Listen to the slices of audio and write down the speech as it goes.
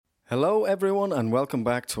Hello everyone and welcome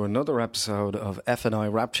back to another episode of F&I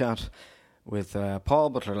Rap Chat with Paul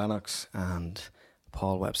Butler-Lennox and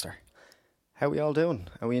Paul Webster. How are we all doing?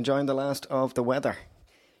 Are we enjoying the last of the weather?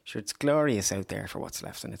 Sure, it's glorious out there for what's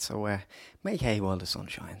left in it, so make hay while the sun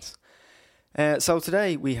shines. So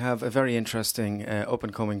today we have a very interesting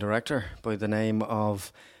up-and-coming director by the name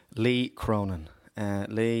of Lee Cronin.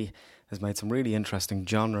 Lee has made some really interesting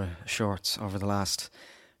genre shorts over the last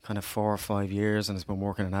kind of 4 or 5 years, and has been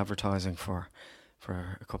working in advertising for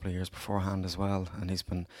a couple of years beforehand as well, and he's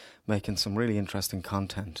been making some really interesting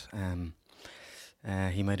content.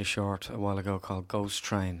 He made a short a while ago called Ghost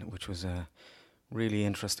Train, which was a really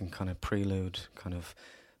interesting kind of prelude, kind of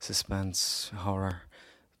suspense, horror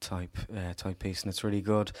type piece, and it's really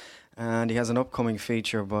good. And he has an upcoming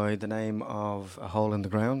feature by the name of A Hole in the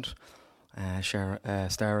Ground,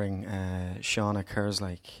 starring Shauna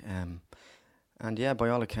Kerslake. And yeah, by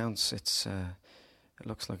all accounts, it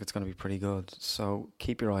looks like it's going to be pretty good. So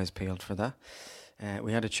keep your eyes peeled for that.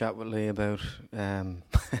 We had a chat with Lee about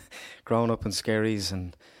growing up in Scaries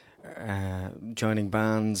and joining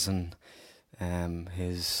bands and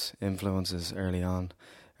his influences early on,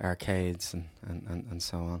 arcades and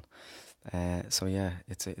so on. So yeah,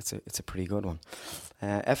 it's a pretty good one.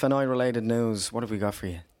 F&I related news. What have we got for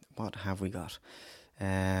you? What have we got?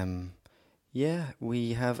 Yeah,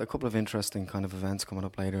 we have a couple of interesting kind of events coming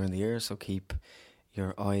up later in the year, so keep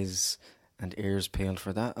your eyes and ears peeled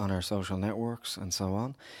for that on our social networks and so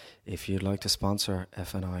on. If you'd like to sponsor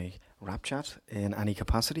F&I Rap Chat in any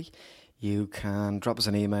capacity, you can drop us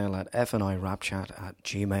an email at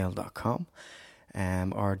fnirapchat@gmail.com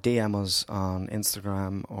or DM us on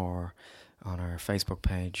Instagram or on our Facebook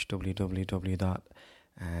page,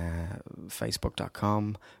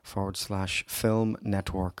 www.facebook.com/Film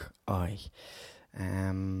Network I.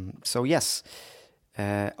 So yes.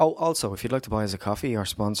 Also, if you'd like to buy us a coffee or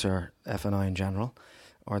sponsor F&I in general,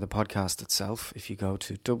 or the podcast itself, if you go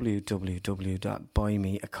to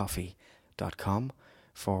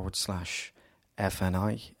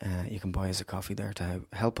www.buymeacoffee.com/FNI, you can buy us a coffee there to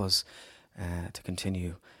help us to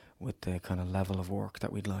continue with the kind of level of work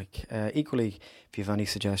that we'd like. Equally, if you have any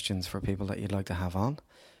suggestions for people that you'd like to have on,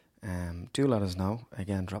 do let us know.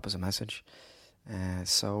 Again, drop us a message.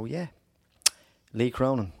 So yeah, Lee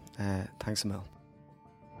Cronin, thanks a mil.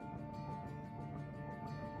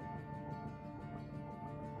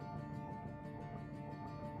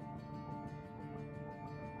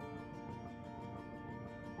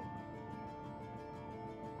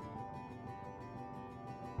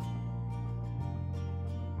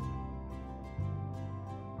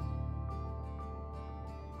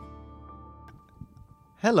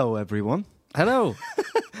 Hello, everyone. Hello.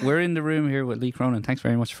 We're in the room here with Lee Cronin. Thanks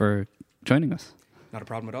very much for joining us. Not a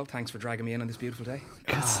problem at all. Thanks for dragging me in on this beautiful day.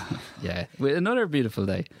 Yeah, another beautiful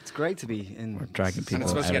day. It's great to be in. We're dragging people and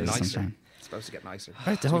it's supposed to out get of the nicer. sunshine. It's supposed to get nicer.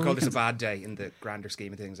 Right, So we call this a bad day in the grander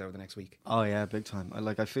scheme of things over the next week. Oh yeah, big time.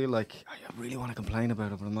 I feel like I really want to complain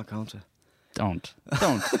about it, but I'm not going to. Don't.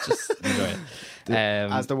 Just enjoy it.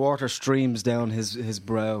 As the water streams down his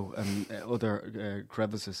brow and other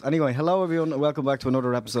crevices. Anyway, hello everyone, and welcome back to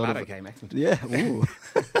another episode. Glad I came, excellent. Yeah, ooh.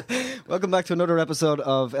 Welcome back to another episode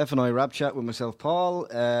of F&I Rap Chat with myself, Paul,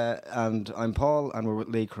 and I'm Paul, and we're with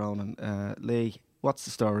Lee Cronin. Lee, what's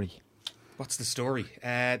the story? What's the story?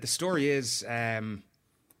 The story is I'm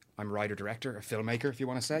a writer-director, a filmmaker, if you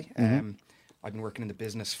want to say. Mm-hmm. I've been working in the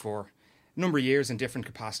business for a number of years in different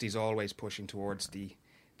capacities, always pushing towards the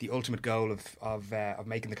ultimate goal of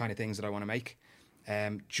making the kind of things that I want to make.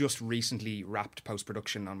 Just recently wrapped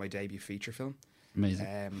post-production on my debut feature film. Amazing.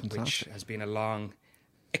 Which has been a long,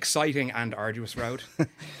 exciting and arduous road.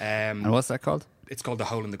 And what's that called? It's called The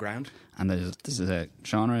Hole in the Ground. And this is a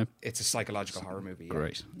genre? It's a psychological horror movie. Yeah.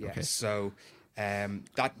 Great. Yeah. Okay. So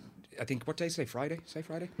that, I think, what day is today? Friday? Say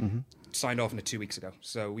Friday? Mm-hmm. Signed off on it 2 weeks ago.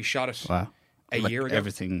 So we shot it a year ago.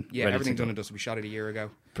 Everything done and dusted. We shot it a year ago.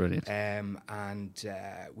 Brilliant. And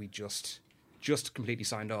we just completely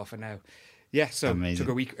signed off, and now, yeah. So Amazing.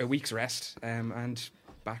 took a week's rest, and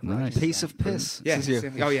back. Nice. Piece of piss. Yeah. This is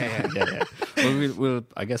you. Oh yeah. Yeah. Well,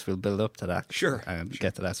 I guess we'll build up to that. Sure. And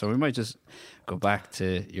get to that. So we might just go back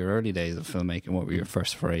to your early days of filmmaking. What were your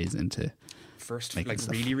first forays into? First, making like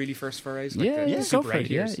stuff. really first forays. Like Yeah, the go Super for 8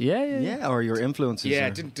 it. years. Yeah. Or your influences. Yeah,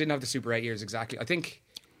 or... didn't have the Super 8 years exactly. I think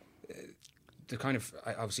the kind of,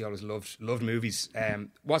 I obviously always loved movies.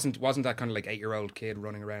 Wasn't that kind of like 8-year-old kid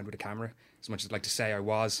running around with a camera as much as I'd like to say I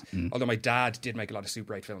was. Although my dad did make a lot of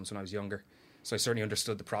Super 8 films when I was younger, so I certainly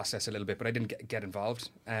understood the process a little bit, but I didn't get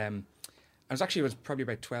involved. I was probably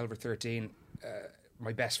about 12 or 13.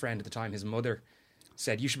 My best friend at the time, his mother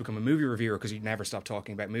said, you should become a movie reviewer because you'd never stop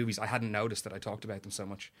talking about movies. I hadn't noticed that I talked about them so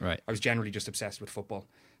much. Right. I was generally just obsessed with football.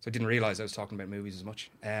 So I didn't realise I was talking about movies as much.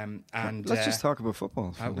 And let's just talk about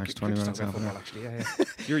football for the next 20 minutes. Talk about football, actually. Yeah.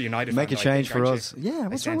 You're a United Make fan. a change for us. Yeah,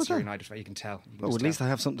 what's wrong with you're a that? United fan. You can tell. You can Well, just at least I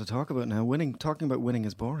have something to talk about now. Talking about winning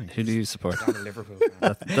is boring. Who do you support? tell. I'm a Liverpool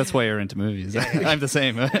fan. That's why you're into movies. I'm the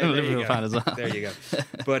same. I'm a There you Liverpool go. fan as well. There you go.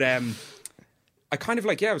 But I kind of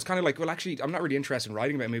I was kind of like, well, actually, I'm not really interested in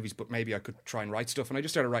writing about movies, but maybe I could try and write stuff. And I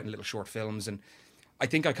just started writing little short films. And I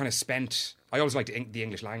think I kind of I always liked the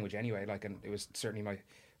English language anyway, and it was certainly my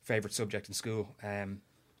favourite subject in school. And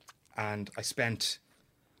I spent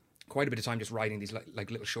quite a bit of time just writing these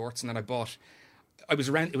like little shorts. And then it was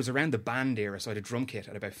around the band era, so I had a drum kit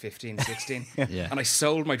at about 15, 16. Yeah. And I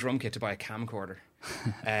sold my drum kit to buy a camcorder.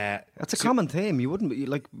 That's a common theme. You wouldn't be,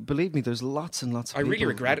 believe me, there's lots and lots of I really people-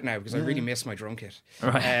 regret it now because I really miss my drum kit.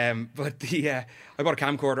 Right. But I bought a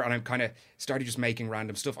camcorder and I kind of started just making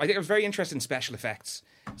random stuff. I think I was very interested in special effects.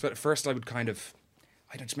 So at first I would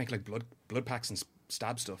I'd just make like blood packs and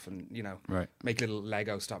stab stuff and, Right. make little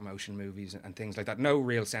Lego stop motion movies and things like that. No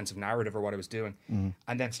real sense of narrative or what I was doing.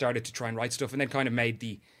 And then started to try and write stuff and then kind of made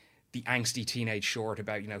the angsty teenage short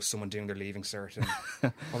about, someone doing their leaving cert.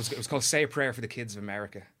 And it was called Say a Prayer for the Kids of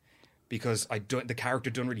America because the character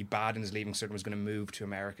done really bad in his leaving cert and was going to move to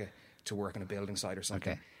America to work on a building site or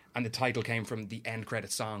something. Okay. And the title came from the end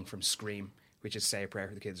credit song from Scream, which is Say a Prayer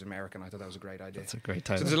for the Kids of America. And I thought that was a great idea. That's a great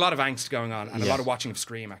So title. there's a lot of angst going on and a Yeah. lot of watching of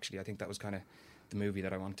Scream, actually. I think that was kind of the movie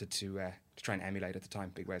that I wanted to try and emulate at the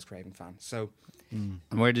time. Big Wes Craven fan. So And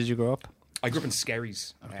where did you grow up? I grew up in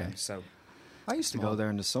Skerries. Okay. So I used to go there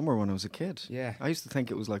in the summer when I was a kid. Yeah. I used to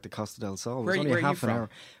think it was like the Costa del Sol. It Where was are only you half an from? hour.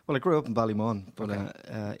 Well, I grew up in Ballymun, but So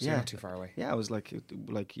yeah, you're not too far away. yeah, it was like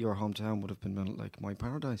your hometown would have been like my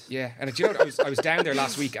paradise. Yeah, and do you know what? I was down there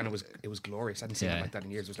last week and it was glorious. I hadn't seen Yeah. it like that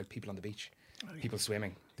in years. There was like people on the beach, people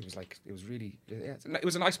swimming. It was really it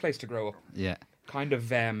was a nice place to grow up. Yeah. Kind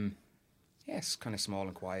of yes, kind of small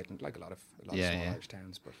and quiet and like a lot of small Irish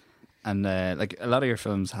towns. But And like a lot of your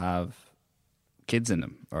films have kids in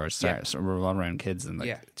them or revolve around kids. And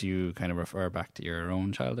Yeah. do you kind of refer back to your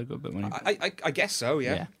own childhood a good bit? When you... I guess so.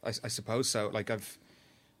 Yeah, Yeah. I suppose so. Like I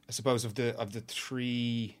suppose of the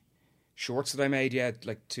 3 shorts that I made, yeah,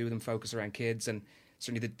 like 2 of them focus around kids, and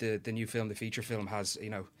certainly the new film, the feature film, has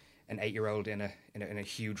an 8-year-old in a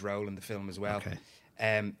huge role in the film as well. Okay.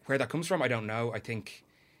 Where that comes from, I don't know. I think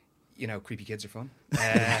creepy kids are fun,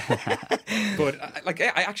 but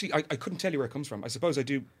I couldn't tell you where it comes from. I suppose I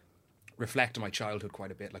do reflect on my childhood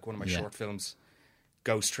quite a bit. Like one of my short films,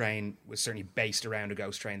 Ghost Train, was certainly based around a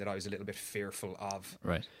ghost train that I was a little bit fearful of.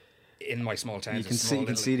 Right. In my small town, You can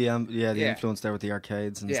see the influence there with the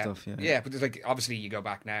arcades and stuff. Yeah, but there's obviously you go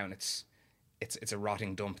back now and it's a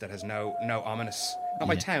rotting dump that has no ominous, not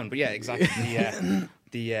my town, but exactly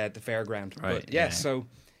the fairground. Right, But so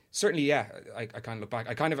certainly I kind of look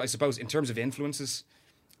back. I suppose in terms of influences,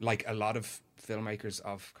 like a lot of filmmakers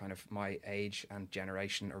of kind of my age and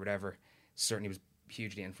generation or whatever, certainly was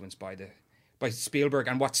hugely influenced by Spielberg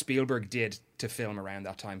and what Spielberg did to film around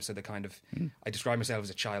that time. So the kind of I describe myself as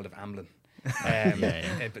a child of Amblin.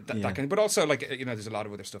 But also there's a lot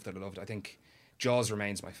of other stuff that I loved. I think Jaws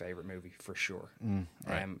remains my favourite movie for sure.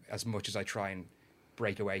 Right. As much as I try and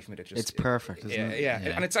break away from it, it's perfect, isn't it? Yeah,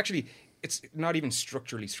 and it's actually it's not even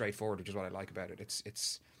structurally straightforward, which is what I like about it. It's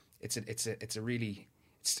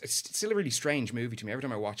still a really strange movie to me. Every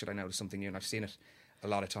time I watch it, I notice something new, and I've seen it a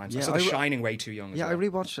lot of times. I saw The Shining way too young. I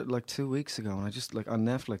rewatched it like 2 weeks ago, and I just on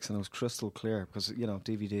Netflix, and it was crystal clear because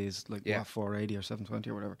DVD is like 480 or 720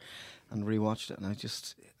 or whatever, and rewatched it, and I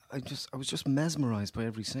was just mesmerised by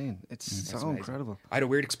every scene. It's so incredible. I had a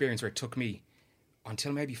weird experience where it took me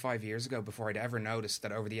until maybe 5 years ago before I'd ever noticed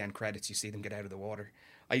that over the end credits you see them get out of the water.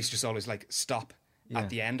 I used to just always stop at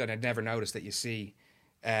the end, and I'd never noticed that you see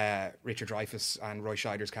Richard Dreyfuss and Roy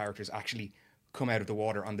Scheider's characters actually come out of the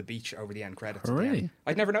water on the beach over the end credits. Oh, really?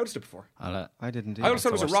 I'd never noticed it before. I didn't. I always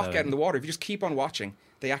thought it was a rock that out in the water. If you just keep on watching,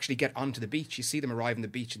 they actually get onto the beach. You see them arrive on the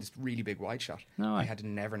beach in this really big wide shot. No, I had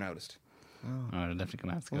never noticed. I'm definitely going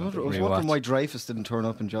to have to go. I was wondering why Dreyfuss didn't turn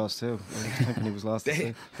up in Jaws too. I was thinking he was lost at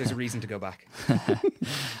sea. There's a reason to go back.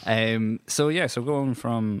 So going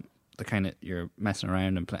from the kind of you're messing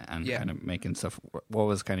around and kind of making stuff. What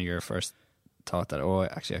was kind of your first thought that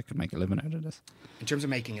actually I could make a living out of this? In terms of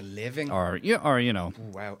making a living, or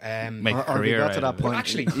wow, make a career got to out that of it. point.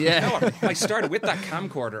 actually, no, I started with that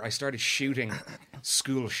camcorder. I started shooting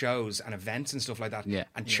school shows and events and stuff like that,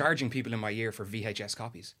 and charging people in my ear for VHS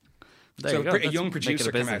copies. There So you go. a That's young making producer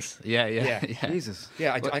a came business. out. Yeah. Jesus.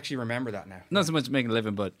 Yeah, I actually remember that now. Not so much making a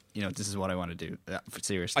living, but this is what I want to do.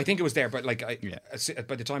 Seriously, I think it was there, but like,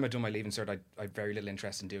 by the time I'd done my leaving cert, I had very little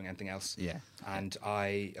interest in doing anything else. Yeah. And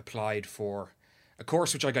I applied for a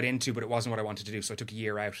course which I got into, but it wasn't what I wanted to do. So I took a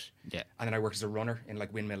year out. Yeah. And then I worked as a runner in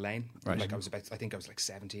like Windmill Lane. Right. Like I think I was like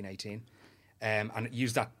 17, 18. And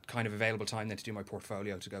used that kind of available time then to do my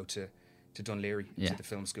portfolio to go to Dunleary, to the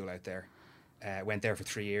film school out there. Went there for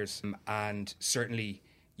 3 years. And certainly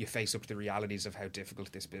you face up to the realities of how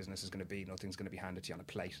difficult this business is going to be. Nothing's going to be handed to you on a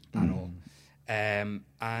plate at all. And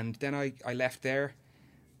then I left there.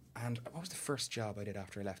 And what was the first job I did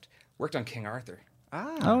after I left? Worked on King Arthur.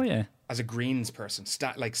 Oh yeah. As a greens person,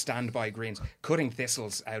 standby greens, cutting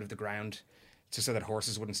thistles out of the ground so that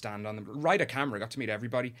horses wouldn't stand on them. Right a camera, got to meet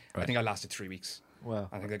everybody. Right. I think I lasted 3 weeks. Wow.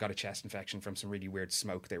 I think I got a chest infection from some really weird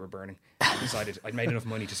smoke they were burning. I decided I'd made enough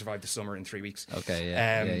money to survive the summer in 3 weeks. Okay,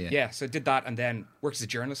 yeah. So I did that and then worked as a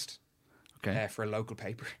journalist for a local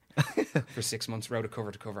paper for 6 months. Wrote a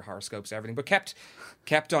cover-to-cover horoscopes, everything. But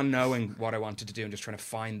kept on knowing what I wanted to do and just trying to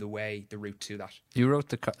find the route to that. You wrote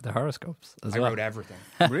the horoscopes as well? I wrote everything.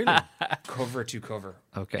 Really? Cover to cover.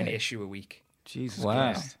 Okay. An issue a week. Jesus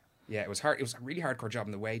wow. Christ. Yeah, it was hard. It was a really hardcore job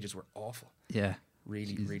and the wages were awful. Yeah.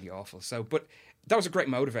 Really, really awful. So, but that was a great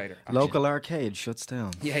motivator. Actually. Local arcade shuts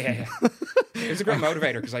down. Yeah. It was a great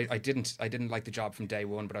motivator because I didn't like the job from day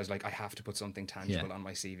one, but I was like, I have to put something tangible on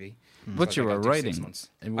my CV. But you were writing.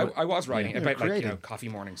 I was writing about creating. like coffee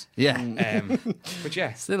mornings. Yeah. But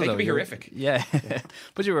yeah, Still, they though, could be you're- horrific. Yeah.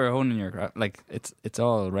 But you were honing your craft. Like it's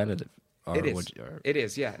all relative. Or It is. would you- or- It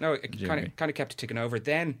is. Yeah. No, it you kind agree? of kept ticking over.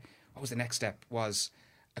 Then what was the next step? Was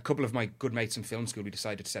a couple of my good mates in film school. We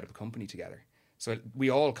decided to set up a company together. So we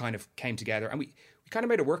all kind of came together and we kind of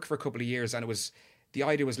made it work for a couple of years. And the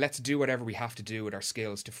idea was let's do whatever we have to do with our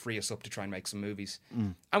skills to free us up to try and make some movies.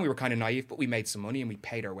 And we were kind of naive, but we made some money and we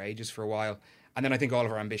paid our wages for a while. And then I think all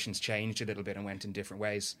of our ambitions changed a little bit and went in different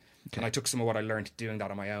ways. Okay. And I took some of what I learned doing that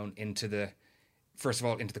on my own into the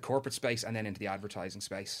corporate space and then into the advertising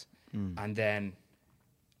space. And then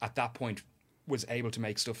at that point was able to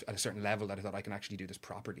make stuff at a certain level that I thought I can actually do this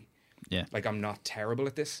properly. Yeah. Like I'm not terrible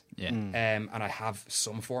at this. Yeah. And I have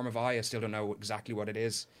some form of eye. I still don't know exactly what it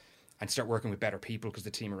is. And start working with better people because the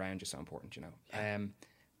team around you is so important, you know.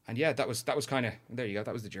 And yeah, that was kind of, there you go.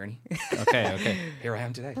 That was the journey. Okay. Here I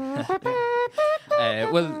am today.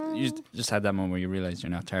 Well, you just had that moment where you realised you're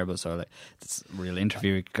not terrible. So like, it's a real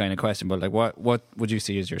interview kind of question. But like, what would you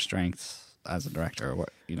see as your strengths as a director, or what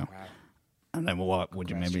Wow. And then what would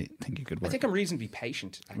you maybe think you could work? I think I'm reasonably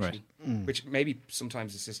patient, actually, which maybe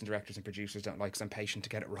sometimes assistant directors and producers don't like because I'm patient to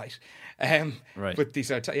get it right. Right. But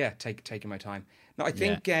taking my time. No, I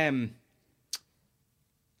think I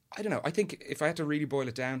don't know. I think if I had to really boil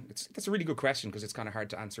it down, that's a really good question because it's kind of hard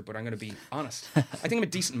to answer. But I'm going to be honest. I think I'm a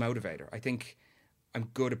decent motivator. I think I'm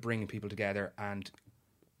good at bringing people together and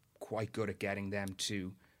quite good at getting them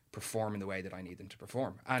to perform in the way that I need them to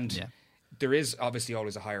perform. And there is obviously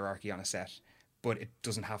always a hierarchy on a set, but it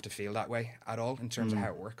doesn't have to feel that way at all in terms of how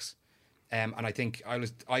it works. And I think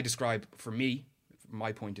I describe, for me, from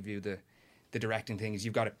my point of view, the directing thing is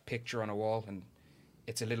you've got a picture on a wall and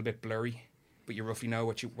it's a little bit blurry, but you roughly know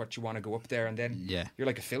what you want to go up there, and then you're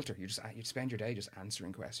like a filter. You spend your day just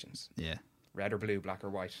answering questions. Yeah. Red or blue, black or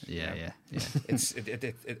white. Yeah. It's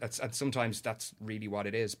and sometimes that's really what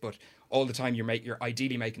it is. But all the time you're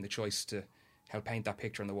ideally making the choice to help paint that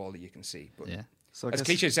picture on the wall that you can see. But So as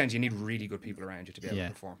cliche as it sounds, you need really good people around you to be able to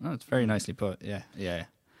perform. No, it's very nicely put. Yeah.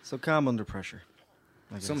 So calm under pressure.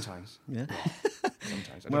 I guess. Sometimes. Yeah.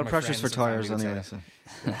 Sometimes. Well, pressure's for tires anyway. So.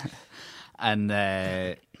 And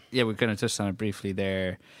we kind of touched on it briefly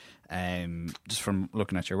there. Just from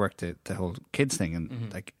looking at your work, the whole kids thing,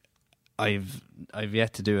 and like I've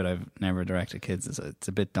yet to do it. I've never directed kids. It's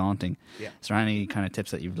a bit daunting. Yeah. Is there any kind of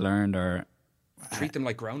tips that you've learned, or treat them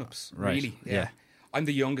like grown-ups? Right. Really. Yeah. I'm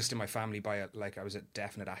the youngest in my family by I was a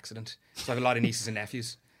definite accident. So I have a lot of nieces and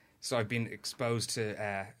nephews. So I've been exposed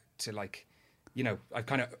to like, you know, I've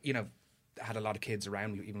kind of, you know, had a lot of kids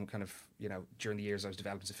around me, even kind of, you know, during the years I was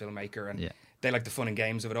developed as a filmmaker, and they like the fun and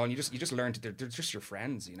games of it all. And you just learn they're just your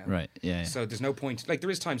friends, you know. Right. Yeah. So there's no point. Like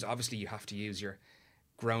there is times, obviously, you have to use your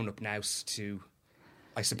grown-up nous to,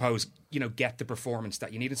 I suppose, you know, get the performance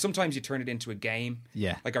that you need. And sometimes you turn it into a game.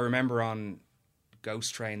 Yeah. Like I remember on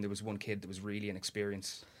Ghost Train, there was one kid that was really an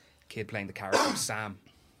experienced kid playing the character of Sam,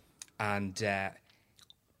 and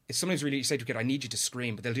it's sometimes really, you say to a kid, I need you to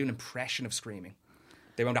scream, but they'll do an impression of screaming.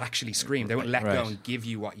 They won't actually scream. They won't let go and give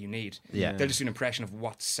you what you need. Yeah. They'll just do an impression of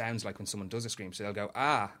what sounds like when someone does a scream. So they'll go,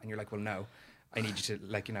 ah, and you're like, well, no, I need you to,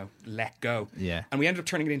 like, you know, let go. Yeah. And we ended up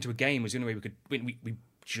turning it into a game. It was the only way we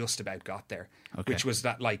just about got there, Okay. which was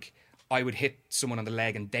that like I would hit someone on the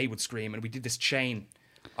leg and they would scream, and we did this chain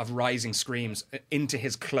of rising screams into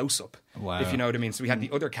his close-up, Wow. if you know what I mean. So we had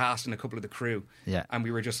the other cast and a couple of the crew, Yeah. and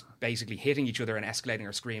we were just basically hitting each other and escalating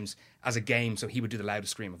our screams as a game, so he would do the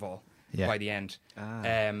loudest scream of all by the end. So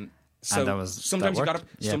And that sometimes you worked? got to,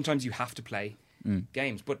 Yeah. sometimes you have to play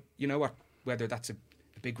games, but you know what? Whether that's a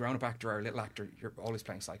big grown-up actor or a little actor, you're always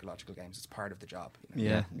playing psychological games. It's part of the job. You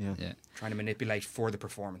know? Yeah. Trying to manipulate for the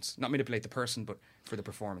performance, not manipulate the person, but for the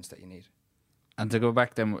performance that you need. And to go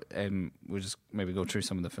back then, we'll just maybe go through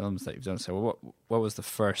some of the films that you've done. So what was the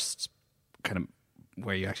first kind of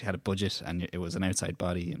where you actually had a budget and it was an outside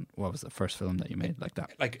body, and what was the first film that you made like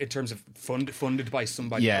that? Like in terms of funded by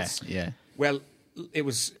somebody else? Yeah. Well, it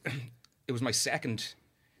was my second.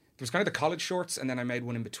 There was kind of the college shorts, and then I made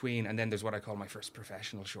one in between, and then there's what I call my first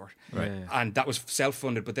professional short. Right. Yeah. And that was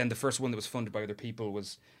self-funded, but then the first one that was funded by other people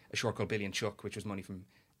was a short called Billy and Chuck, which was money from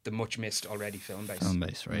the much missed already film base. Film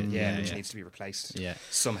base, right? Which needs to be replaced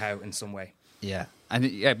somehow in some way. Yeah. And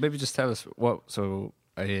maybe just tell us what. So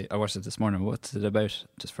I watched it this morning. What's it about,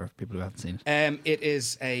 just for people who haven't seen it?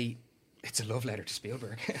 It's a love letter to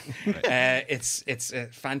Spielberg. It's a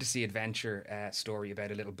fantasy adventure story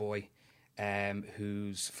about a little boy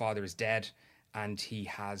whose father is dead, and he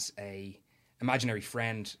has a imaginary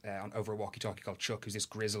friend over a walkie-talkie called Chuck, who's this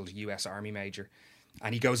grizzled US Army major,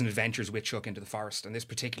 and he goes on adventures with Chuck into the forest. And this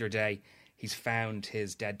particular day, he's found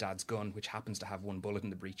his dead dad's gun, which happens to have one bullet in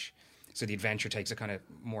the breech. So the adventure takes a kind of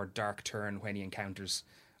more dark turn when he encounters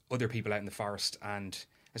other people out in the forest, and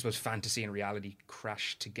I suppose fantasy and reality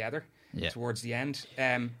crash together towards the end.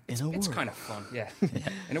 It's kind of fun,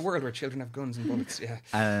 in a world where children have guns and bullets,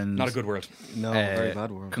 And not a good world. No, very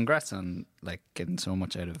bad world. Congrats on like getting so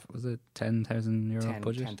much out of, was it €10,000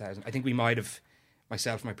 budget? 10,000. I think we might have,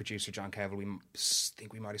 myself and my producer John Cavill, we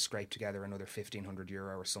think we might have scraped together another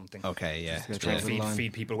 €1,500 or something. Okay, yeah. Just To Yeah.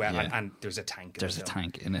 feed people well, and there's a tank. There's a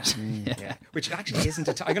tank in it. Yeah, which actually isn't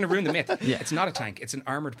a tank. I'm going to ruin the myth. It's not a tank. It's an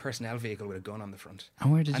armoured personnel vehicle with a gun on the front.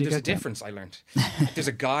 And where did you there's get a difference, I learned. There's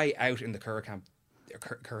a guy out in the Curragh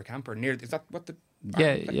camp, or near, is that what the...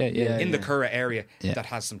 Yeah. In the Curragh area that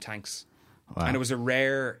has some tanks. Wow. And it was a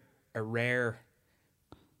rare...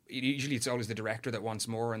 Usually it's always the director that wants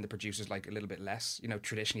more and the producer's like a little bit less. You know,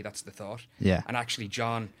 traditionally that's the thought. Yeah. And actually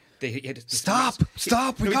John... He had this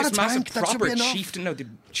Stop! We got a tank. That should proper be enough. the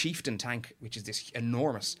chieftain tank, which is this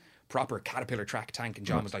enormous, proper Caterpillar track tank. And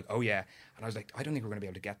John was like, "Oh yeah," and I was like, "I don't think we're going to be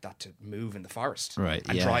able to get that to move in the forest, Right,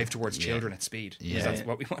 And yeah. drive towards children at speed. Because that's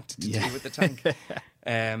what we wanted to do with the tank."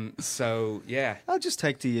 So yeah, I'll just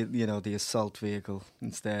take the assault vehicle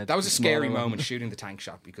instead. that was a The smaller scary one. moment shooting the tank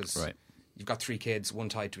shot because Right. you've got 3 kids, one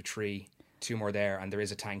tied to a tree, 2 more there, and there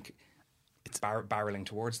is a tank. It's barreling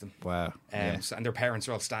towards them. Wow. So, and their parents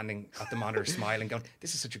are all standing at the monitor smiling, going,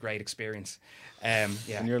 "This is such a great experience." And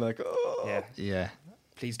you're like, oh. Yeah.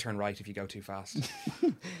 Please turn right if you go too fast.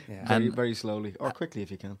 Yeah. Very, very slowly or quickly if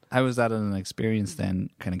you can. How was that an experience then,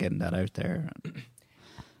 kind of getting that out there?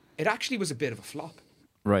 It actually was a bit of a flop.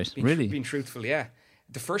 Right, really? Being truthful, yeah.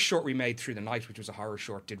 The first short we made, Through the Night, which was a horror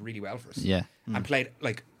short, did really well for us. Yeah. And played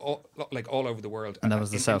like all over the world. And that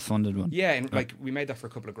was the self-funded one? Yeah, and like we made that for a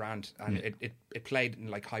couple of grand, and it played in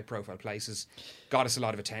like high profile places, got us a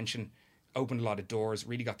lot of attention, opened a lot of doors,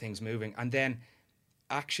 really got things moving. And then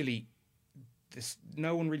actually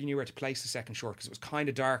no one really knew where to place the second short because it was kind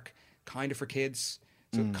of dark, kind of for kids,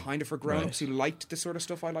 so kind of for grown-ups who liked the sort of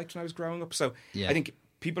stuff I liked when I was growing up. So I think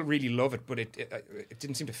people really love it, but it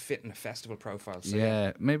didn't seem to fit in a festival profile. So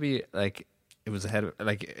yeah, maybe like it was ahead of,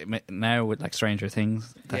 like now with like Stranger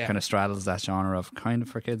Things that kind of straddles that genre of kind of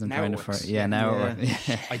for kids and Now kind it of for works. now.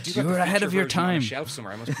 I do. You were ahead of your version on a time. shelf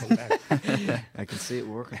somewhere. I must pull it out. I can see it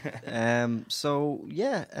working.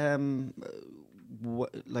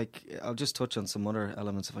 I'll just touch on some other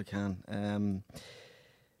elements if I can.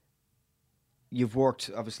 You've worked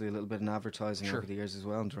obviously a little bit in advertising over the years as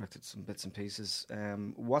well, and directed some bits and pieces.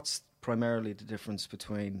 What's primarily the difference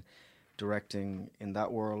between directing in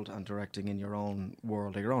that world and directing in your own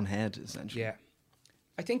world, or your own head, essentially? Yeah,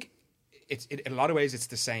 I think in a lot of ways it's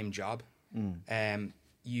the same job.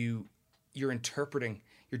 You're interpreting.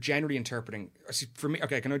 You're generally interpreting. See, for me,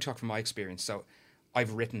 okay, I can only talk from my experience. So,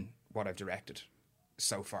 I've written what I've directed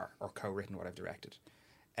so far, or co-written what I've directed.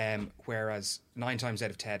 Whereas 9 times out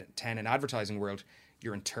of 10 in advertising world,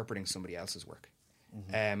 you're interpreting somebody else's work,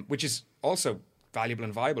 which is also valuable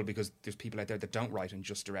and viable because there's people out there that don't write and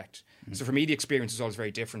just direct. So for me, the experience is always very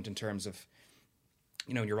different in terms of,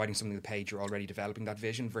 when you're writing something on the page, you're already developing that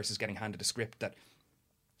vision versus getting handed a script that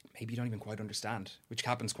maybe you don't even quite understand, which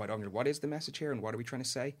happens quite often. What is the message here and what are we trying to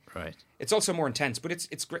say? Right. It's also more intense, but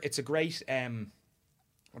it's a great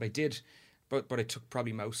what I did, but I took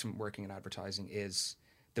probably most from working in advertising is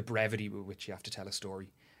the brevity with which you have to tell a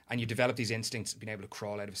story. And you develop these instincts of being able to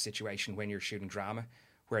crawl out of a situation when you're shooting drama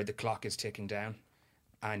where the clock is ticking down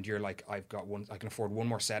and you're like, I can afford one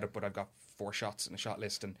more setup, but I've got 4 shots in a shot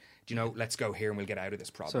list, and let's go here and we'll get out of this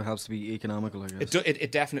problem. So it helps to be economical, I guess.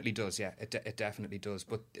 It definitely does, yeah. It definitely does.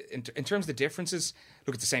 But in terms of the differences,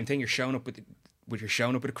 look, it's the same thing. You're showing up with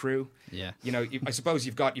a crew. Yeah. I suppose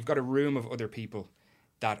you've got a room of other people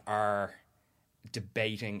that are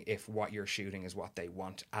debating if what you're shooting is what they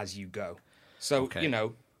want as you go. So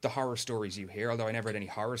the horror stories you hear, although I never had any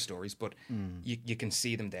horror stories, but you can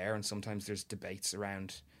see them there, and sometimes there's debates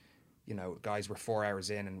around, guys, we're 4 hours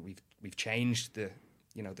in and we've changed the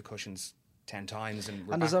cushions 10 times, and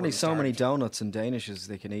there's only so many donuts and danishes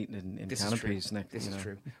they can eat in canopies. This is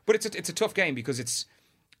true, but it's a tough game because it's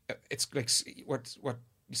like what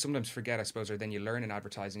you sometimes forget, I suppose, or then you learn in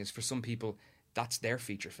advertising is for some people that's their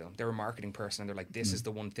feature film. They're a marketing person and they're like, this is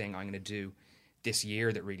the one thing I'm going to do this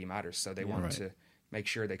year that really matters. So they want to make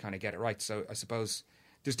sure they kind of get it right. So I suppose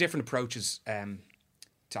there's different approaches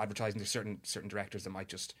to advertising. There's certain directors that might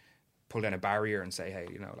just pull down a barrier and say, hey,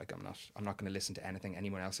 like I'm not going to listen to anything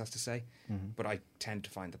anyone else has to say. But I tend to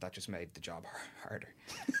find that just made the job harder.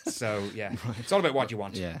 So yeah, it's all about what you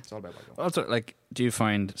want. Yeah, it's all about what you want. Also, like, do you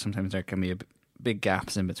find sometimes there can be big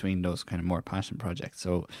gaps in between those kind of more passion projects?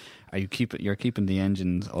 So you're keeping the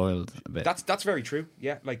engines oiled a bit? That's very true.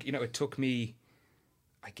 Yeah, like it took me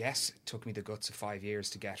the guts of 5 years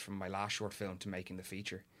to get from my last short film to making the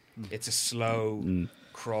feature. It's a slow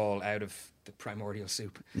crawl out of the primordial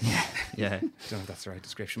soup. Yeah. I don't know if that's the right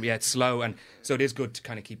description, but yeah, it's slow, and so it is good to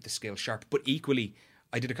kind of keep the skill sharp. But equally,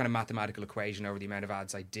 I did a kind of mathematical equation over the amount of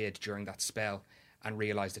ads I did during that spell and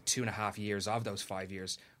realised that 2.5 years of those 5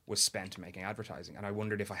 years was spent making advertising. And I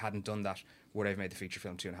wondered if I hadn't done that, would I have made the feature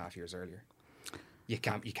film 2.5 years earlier? You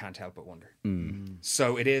can't help but wonder.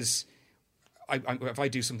 So it is... if I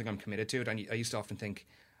do something I'm committed to it, and I used to often think,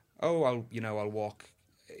 I'll walk,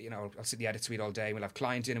 I'll sit in the edit suite all day, and we'll have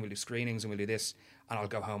clients in and we'll do screenings and we'll do this, and I'll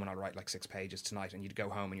go home and I'll write like 6 pages tonight, and you'd go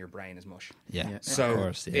home and your brain is mush. Yeah. So of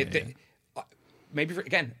course, maybe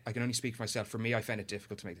again, I can only speak for myself. For me, I found it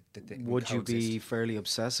difficult to make the Would you be fairly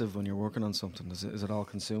obsessive when you're working on something? Is it all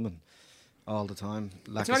consuming all the time?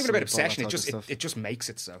 It's not even about obsession. It just makes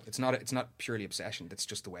it so. It's not purely obsession. That's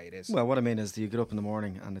just the way it is. Well, what I mean is, do you get up in the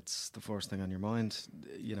morning and it's the first thing on your mind,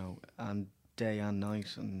 and day and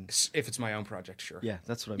night, and if it's my own project, sure. Yeah,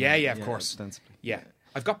 that's what I mean. Yeah, of course. Ostensibly. Yeah,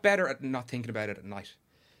 I've got better at not thinking about it at night.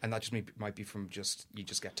 And that just might be from you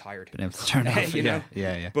just get tired. Been able to turn off, know?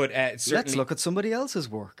 Yeah. But let's look at somebody else's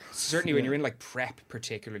work. Certainly, when you're in like prep,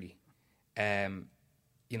 particularly, the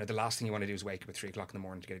last thing you want to do is wake up at 3 o'clock in the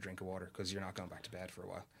morning to get a drink of water because you're not going back to bed for a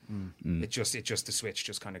while. It just the switch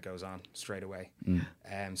just kind of goes on straight away.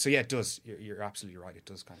 So yeah, it does. You're absolutely right. It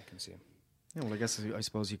does kind of consume. Yeah, well, I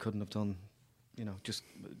suppose you couldn't have done, just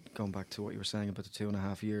going back to what you were saying about the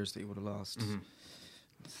 2.5 years that you would have lost.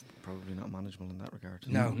 It's probably not manageable in that regard.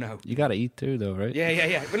 No. You got to eat too, though, right?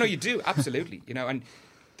 Yeah. Well, no, you do absolutely. And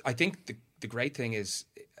I think the great thing is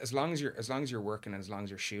as long as you're working and as long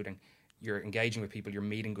as you're shooting, you're engaging with people, you're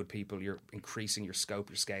meeting good people, you're increasing your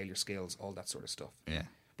scope, your scale, your skills, all that sort of stuff. Yeah.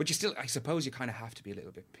 But you still, I suppose, you kind of have to be a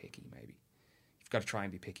little bit picky. Maybe you've got to try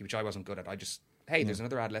and be picky, which I wasn't good at. I just, there's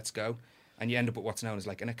another ad, let's go. And you end up with what's known as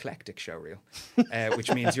like an eclectic showreel,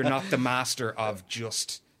 which means you're not the master of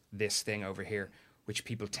just this thing over here, which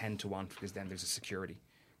people tend to want because then there's a security.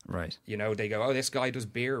 Right. They go, this guy does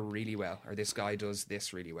beer really well, or this guy does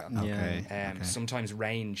this really well. Okay. Sometimes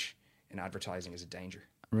range in advertising is a danger.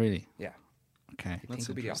 Really? Yeah. Okay. I think it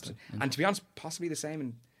would be the opposite. And to be honest, possibly the same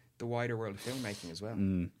in the wider world of filmmaking as well.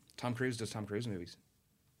 Tom Cruise does Tom Cruise movies.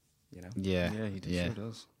 Yeah. Yeah, he sure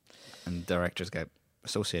does. And directors get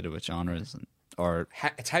associated with genres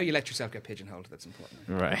it's how you let yourself get pigeonholed that's important.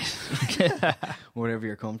 Right. Whatever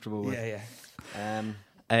you're comfortable with. Yeah.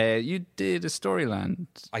 You did a Storyland.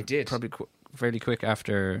 I did. Probably fairly quick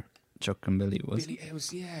after Chuck and Billy, was Billy, it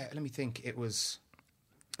was, let me think. It was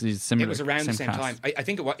similar, it was around the same cast. time. I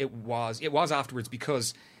think it was afterwards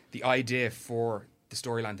because the idea for the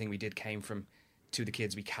Storyland thing we did came from two of the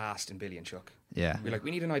kids we cast in Billy and Chuck. Yeah. We're like,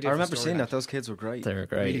 we need an idea. I remember for seeing that. Those kids were great. They were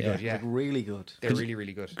great. Really good, yeah. Like, really good. They're really,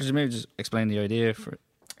 really good. Could you maybe just explain the idea for it?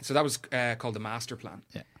 So that was called The Master Plan.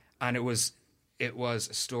 Yeah. And it was a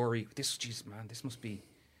story. This must be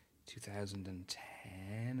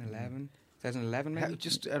 2010, 11. 2011 maybe.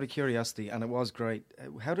 Just out of curiosity, and it was great.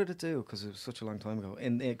 How did it do? Because it was such a long time ago.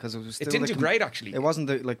 Because it was still It didn't do great actually. It wasn't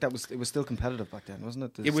that was. It was still competitive back then, wasn't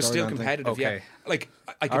it? It was still competitive. Okay. Yeah. Like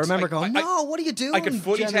I remember going, no, what are you doing? I could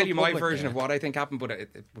fully General tell you my public? version of what I think happened, but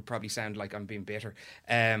it would probably sound like I'm being bitter,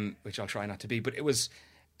 which I'll try not to be. But it was,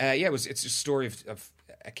 it's a story of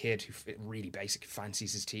a kid who really basic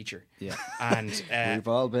fancies his teacher. Yeah, and We've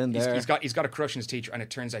all been there. He's got a crush on his teacher, and it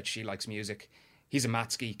turns out she likes music. He's a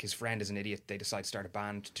maths geek. His friend is an idiot. They decide to start a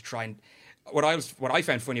band to try and. What I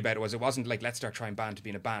found funny about it wasn't like let's start trying band to be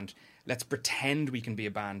in a band. Let's pretend we can be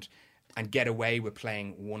a band and get away with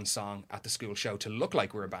playing one song at the school show to look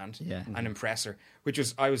like we're a band and impress her. Which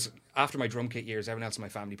was after my drum kit years, everyone else in my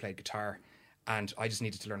family played guitar. And I just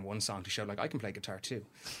needed to learn one song to show, like, I can play guitar too.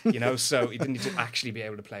 So you didn't need to actually be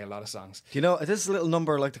able to play a lot of songs. Do you know, this is a little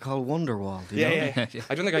number I like to call Wonderwall. Do you know? Yeah.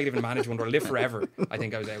 I don't think I could even manage one, or Live Forever, I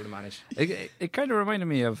think I was able to manage. It kind of reminded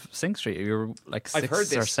me of Sing Street. You were like I've heard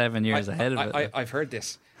 6 or 7 years ahead of it. I've heard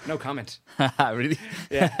this. No comment. Really?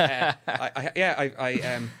 Yeah.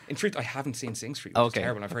 In truth, I haven't seen Sing Street, which is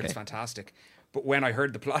terrible. I've heard it's fantastic. But when I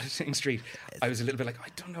heard the plot of Sing Street, I was a little bit like, I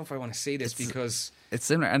don't know if I want to see this because... It's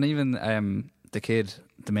similar. And even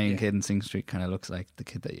the main kid in Sing Street kind of looks like the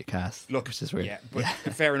kid that you cast. Look, which is weird. Yeah, but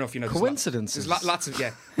fair enough. There's coincidences. There's lots of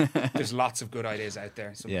there's lots of good ideas out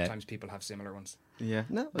there. Sometimes people have similar ones. Yeah,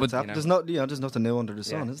 no, but there's nothing new under the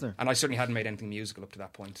sun, is there? And I certainly hadn't made anything musical up to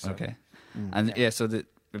that point. So. Okay, and so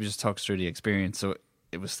maybe just talk us through the experience. So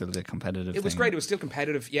it was still a competitive. It was great. It was still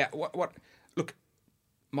competitive. Yeah. What? Look,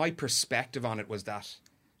 my perspective on it was that,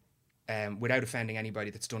 without offending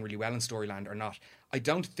anybody that's done really well in Storyland or not, I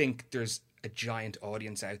don't think there's a giant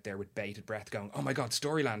audience out there with bated breath going, oh my God,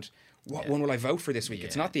 Storyland, what one will I vote for this week?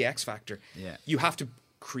 It's not the X Factor. Yeah. You have to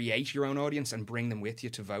create your own audience and bring them with you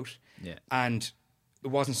to vote. Yeah. And it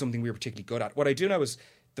wasn't something we were particularly good at. What I do know is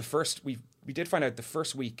we did find out the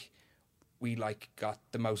first week we got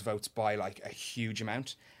the most votes by a huge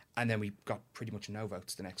amount. And then we got pretty much no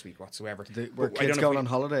votes the next week whatsoever. Were kids going on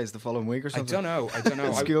holidays the following week or something? I don't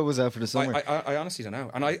know. School was out for the summer. I honestly don't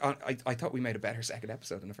know. And I thought we made a better second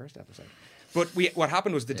episode than the first episode. But what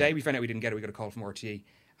happened was the day we found out we didn't get it, we got a call from RTE,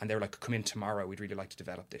 and they were like, come in tomorrow, we'd really like to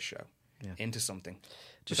develop this show into something.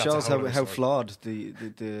 Just shows how flawed the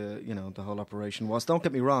whole operation was. Don't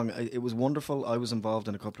get me wrong, it was wonderful. I was involved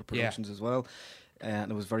in a couple of productions as well,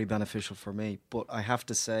 and it was very beneficial for me. But I have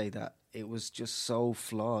to say that it was just so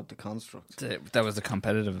flawed, the construct. That was the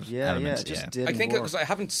competitive element. It just didn't I think work. because I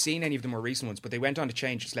haven't seen any of the more recent ones, but they went on to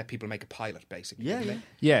change to let people make a pilot, basically.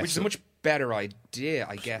 Yeah. Which is a much better idea,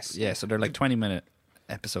 I guess. Yeah, so they're like 20-minute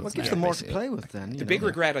episodes. What gives now, them more basically. to play with then? The big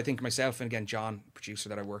regret, I think, myself and again John, producer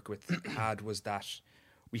that I work with, had was that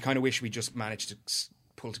we kind of wish we just managed to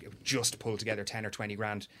pull together 10 or 20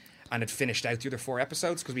 grand and had finished out the other 4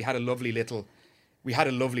 episodes, because we had a lovely little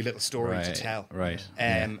story to tell. Right.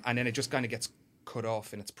 And then it just kind of gets cut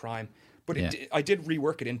off in its prime. But I did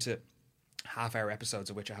rework it into half-hour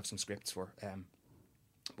episodes, of which I have some scripts for.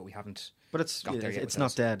 But we haven't. But it's got there yet it's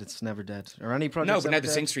not dead. It's never dead. Or any project. No, but now that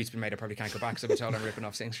Sing Street's been made, I probably can't go back. So I've been told I'm ripping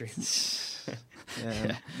off Sing Street.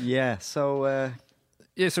 Yeah. So.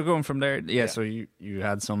 So going from there. Yeah. So you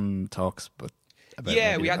had some talks, but we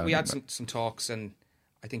had some talks, and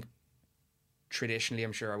I think traditionally,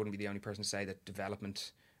 I'm sure I wouldn't be the only person to say that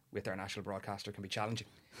development with our national broadcaster can be challenging.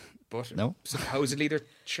 But supposedly they're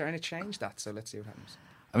trying to change that. So let's see what happens.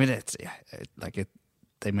 I mean,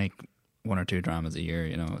 they make 1 or 2 dramas a year,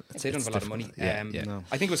 They don't have a lot of money. No.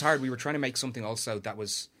 I think it was hard. We were trying to make something also that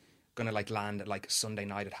was going to land at Sunday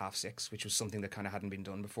night at 6:30, which was something that kind of hadn't been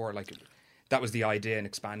done before. That was the idea in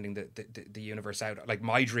expanding the universe out.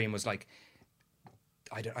 My dream was it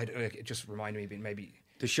just reminded me of being maybe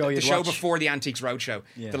The show before the Antiques Roadshow.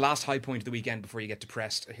 Yeah. The last high point of the weekend before you get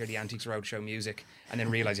depressed, hear the Antiques Roadshow music, and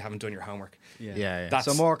then realise you haven't done your homework. Yeah. That's,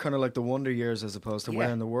 so more kind of like the Wonder Years as opposed to Where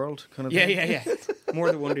in the World kind of thing. Yeah.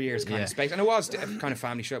 More the Wonder Years kind of space. And it was a kind of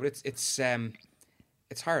family show, but it's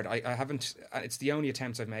hard. I haven't. It's the only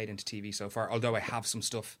attempts I've made into TV so far, although I have some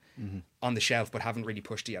stuff on the shelf, but haven't really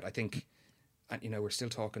pushed it yet. I think, we're still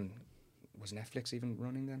talking... Was Netflix even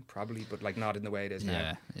running then? Probably, but not in the way it is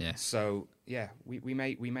now. Yeah. So we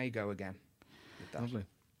may go again with that. Lovely.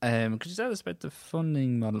 Could you tell us about the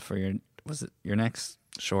funding model for your next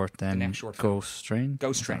short then? The next short film. Ghost Train.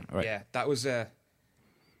 Ghost Train. Right. Yeah, that was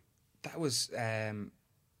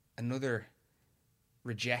another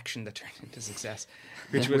rejection that turned into success.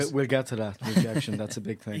 Which was we'll get to that rejection. That's a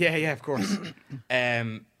big thing. Yeah, of course.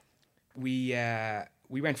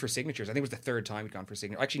 We went for signatures. I think it was the 3rd time we'd gone for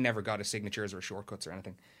signatures. I actually never got a signatures or shortcuts or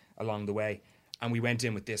anything along the way. And we went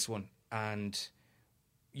in with this one. And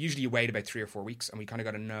usually you wait about 3 or 4 weeks, and we kind of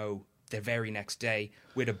got to know the very next day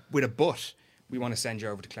with a but. We want to send you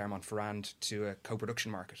over to Clermont-Ferrand to a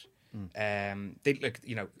co-production market.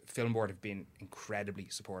 Film Board have been incredibly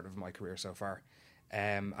supportive of my career so far.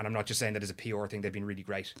 And I'm not just saying that as a PR thing, they've been really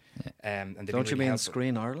great. And they've Don't been you really mean helpful.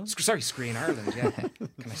 Screen Ireland? Screen Ireland, yeah.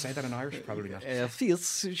 Can I say that in Irish? Probably not.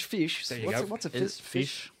 Fish. There you What's go. What's a It's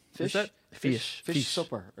fish? fish. Is that? Fish. Fish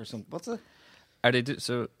supper or something. What's it? Are they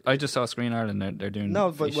so I just saw Screen Ireland. They're doing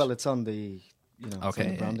No, but fish. well, it's on the it's on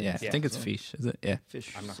Okay, the branding. yeah. I think it's So, fish. Is it? Yeah.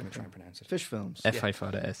 Fish. I'm not going to try and pronounce it. Fish films.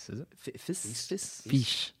 F-I-S, is it?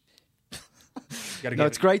 Fish. You gotta No, get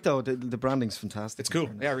it's it. great though. The branding's fantastic. It's cool.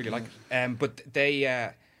 Yeah, I really like it. But they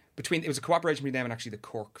it was a cooperation between them and actually the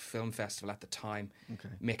Cork Film Festival at the time. Okay.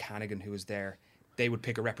 Mick Hannigan, who was there, they would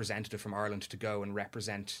pick a representative from Ireland to go and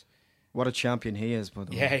represent. What a champion he is, by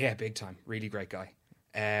the way. Yeah, big time. Really great guy.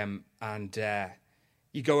 And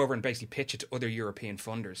you go over and basically pitch it to other European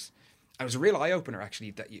funders. And it was a real eye opener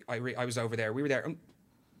actually. That I was over there. We were there,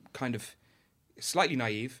 kind of slightly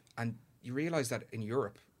naive, and you realise that in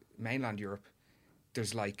Europe, mainland Europe,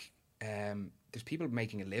 there's there's people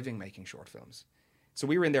making a living making short films. So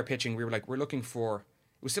we were in there pitching. We were like, we're looking for.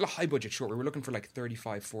 It was still a high budget short. We were looking for like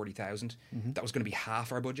 40,000. That was going to be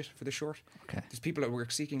half our budget for the short. Okay. There's people that were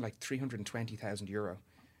seeking like €320,000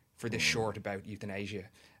 for this short about euthanasia,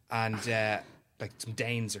 and like some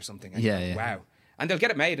Danes or something. And Yeah, you're like, yeah. wow. And they'll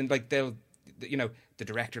get it made, and like the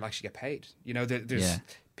director will actually get paid. There's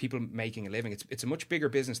people making a living. It's a much bigger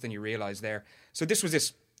business than you realise there. So this was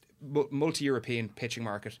this multi-European pitching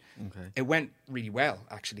market. Okay. It went really well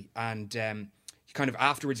actually, and you kind of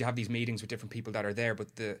afterwards you have these meetings with different people that are there.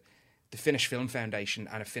 But the Finnish Film Foundation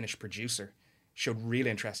and a Finnish producer showed real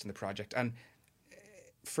interest in the project, and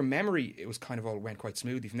from memory, it was kind of all went quite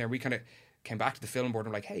smoothly. From there, we kind of came back to the film board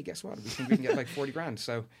and were like, hey, guess what? We think we can get like 40 grand.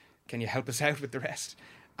 So can you help us out with the rest?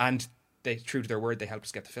 And they, true to their word, they helped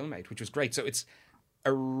us get the film made, which was great. So it's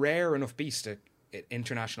a rare enough beast, an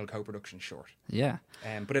international co-production short. Yeah.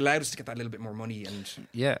 But it allowed us to get that little bit more money. And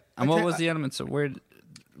Yeah. And what was the element? So where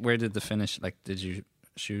did the finish? Like, did you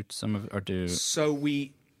shoot some of it or do? So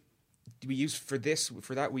we used for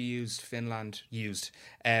that we used Finland. We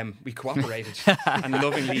cooperated and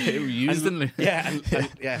lovingly used them. Yeah, and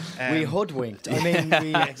yeah. We hoodwinked. I mean,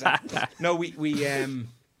 we Yeah, exactly. No, we I'm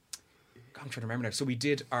trying to remember now. So we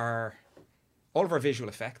did all of our visual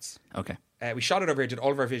effects. Okay. We shot it over here, did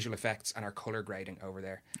all of our visual effects and our colour grading over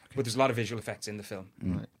there. Okay. But there's a lot of visual effects in the film.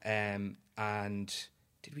 Right. And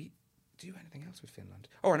did we do anything else with Finland?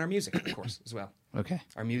 Oh, and our music, of course, as well. Okay.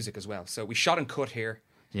 Our music as well. So we shot and cut here.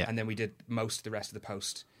 Yeah. And then we did most of the rest of the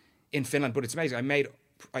post in Finland. But it's amazing.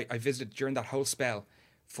 I visited during that whole spell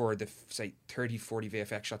for the, say, 30, 40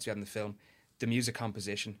 VFX shots we had in the film, the music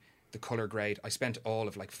composition, the colour grade. I spent all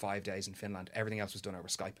of like 5 days in Finland. Everything else was done over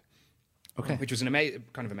Skype. Okay. Which was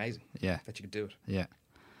kind of amazing. Yeah. That you could do it. Yeah.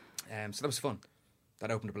 So that was fun.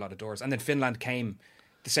 That opened up a lot of doors. And then Finland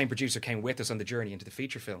the same producer came with us on the journey into the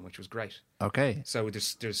feature film, which was great. Okay. So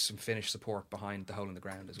there's some Finnish support behind The Hole in the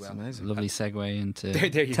Ground as well. amazing. Lovely segue into.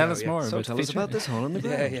 There you tell go, us yeah. more So about tell the us feature. about this hole in the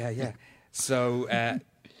ground. Yeah. So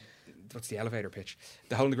what's the elevator pitch?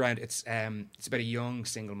 The Hole in the Ground. It's about a young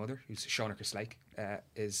single mother who's Sean Kerslake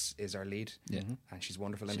is our lead. Yeah. And she's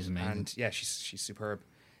wonderful in She's it. amazing. And yeah, she's superb.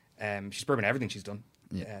 She's superb in everything she's done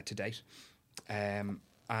to date. It's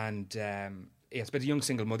about a young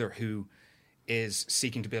single mother who is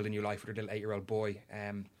seeking to build a new life with her little 8-year-old boy,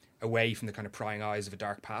 away from the kind of prying eyes of a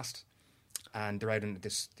dark past. And they're out in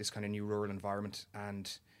this kind of new rural environment, and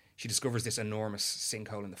she discovers this enormous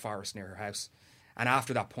sinkhole in the forest near her house. And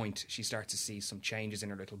after that point, she starts to see some changes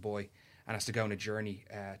in her little boy and has to go on a journey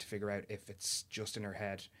to figure out if it's just in her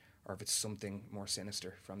head or if it's something more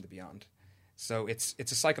sinister from the beyond. So it's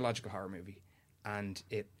a psychological horror movie, and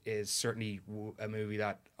it is certainly a movie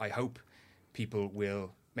that I hope people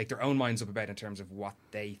will make their own minds up about in terms of what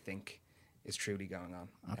they think is truly going on.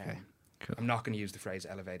 Okay, cool. I'm not going to use the phrase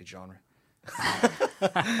elevated genre.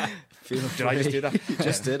 Feel Did I just do that? You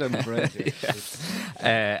just did, I'm afraid.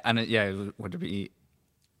 Would there be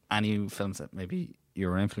any films that maybe you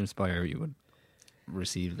were influenced by or you would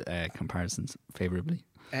receive comparisons favourably?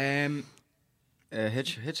 Any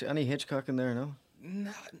Hitchcock in there, no?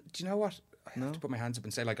 No, do you know what? I have No? to put my hands up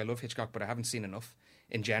and say, like, I love Hitchcock, but I haven't seen enough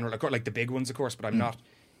in general. I've got, like, the big ones, of course, but I'm not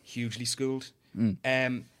hugely schooled.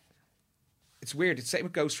 It's weird. It's same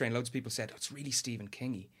with Ghost Train. Loads of people said, it's really Stephen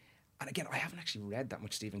King-y. And again, I haven't actually read that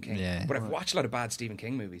much Stephen King, but I've watched a lot of bad Stephen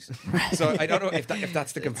King movies. So I don't know if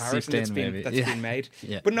that's the comparison that's been made.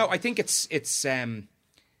 Yeah. But no, I think it's in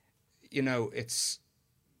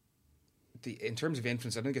terms of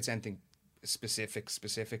influence, I don't think it's anything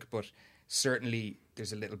specific, but certainly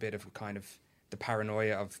there's a little bit of a kind of the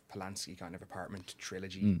paranoia of Polanski kind of apartment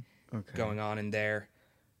trilogy going on in there.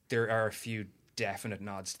 There are a few definite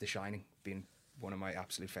nods to The Shining, being one of my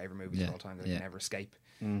absolute favourite movies of all time that I can never escape.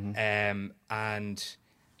 And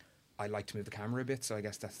I like to move the camera a bit, so I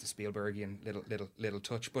guess that's the Spielbergian little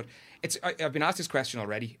touch. But I've been asked this question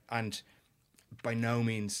already, and by no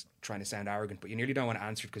means trying to sound arrogant, but you nearly don't want to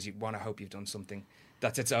answer it because you want to hope you've done something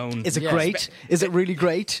that's its own. Is it great? Is it really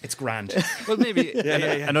great? It's grand. Well, maybe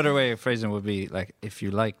another way of phrasing it would be like, if you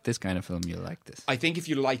like this kind of film, you'll like this. I think if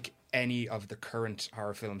you like any of the current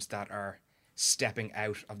horror films that are stepping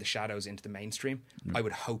out of the shadows into the mainstream, I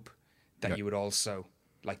would hope that you would also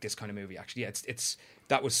like this kind of movie. Actually, yeah, it's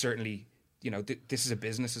that was certainly, this is a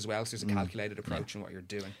business as well, so there's a calculated approach in what you're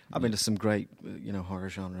doing. I mean, there's some great, horror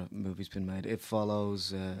genre movies been made. It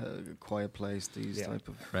Follows, Quiet Place, these type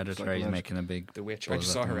of... Hereditary is making a big... The Witch. I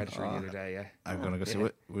just saw Hereditary the other day, yeah. I'm going to go see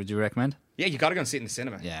it. Would you recommend? Yeah, you got to go and see it in the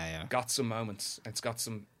cinema. Yeah. Got some moments. It's got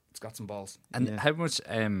some balls. And how much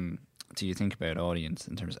do you think about audience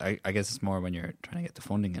in terms of, I guess it's more when you're trying to get the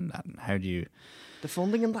funding and that, and how do you... The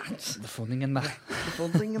funding and that. The funding and that. The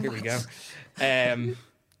funding and Here we go.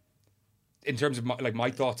 In terms of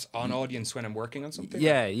my thoughts on audience when I'm working on something?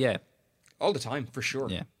 Yeah. All the time, for sure.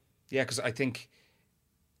 Yeah, because I think,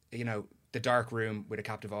 the dark room with a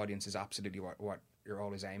captive audience is absolutely what you're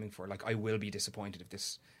always aiming for. Like, I will be disappointed if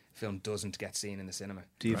this film doesn't get seen in the cinema.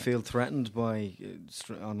 Do you feel threatened by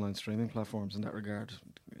online streaming platforms in that regard?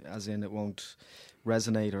 As in, it won't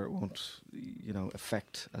resonate or it won't,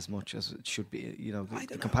 affect as much as it should be,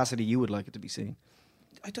 the capacity you would like it to be seen?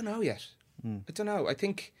 I don't know yet. I don't know. I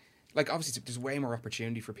think... Like, obviously, there's way more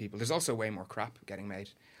opportunity for people. There's also way more crap getting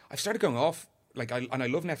made. I've started going off, and I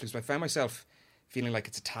love Netflix, but I found myself feeling like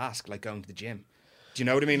it's a task, like going to the gym. Do you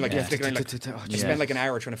know what I mean? Like, you spend like an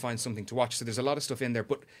hour trying to find something to watch. So there's a lot of stuff in there.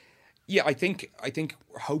 But yeah, I think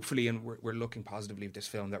hopefully, and we're looking positively with this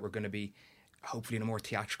film, that we're going to be hopefully in a more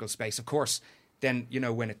theatrical space. Of course, then,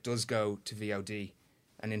 when it does go to VOD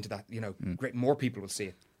and into that, great, more people will see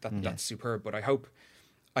it. That's superb. But I hope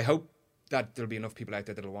that there'll be enough people out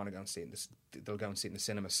there that'll want to go and see it. They'll go and see it in the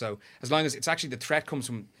cinema. So as long as it's actually, the threat comes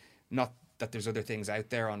from not that there's other things out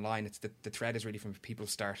there online. It's the threat is really from people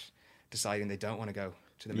start deciding they don't want to go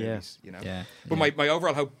to the movies. Yeah. But my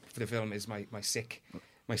overall hope for the film is my sick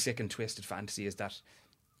and twisted fantasy is that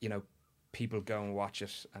people go and watch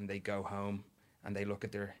it and they go home and they look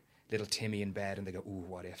at their little Timmy in bed and they go, "Ooh,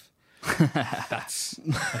 what if?" That's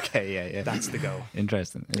okay. Yeah. That's the goal.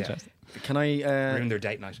 Interesting. Can I ruin their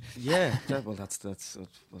date night? Yeah. Well, that's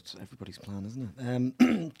what everybody's plan, isn't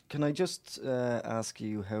it? Can I just ask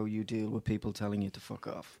you how you deal with people telling you to fuck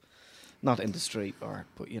off? Not in the street, but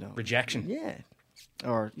rejection. Yeah.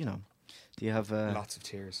 Or do you have lots of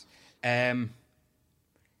tears? These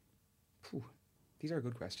are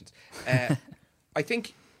good questions. I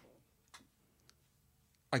think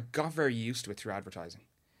I got very used to it through advertising.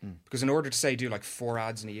 Because in order to say do like 4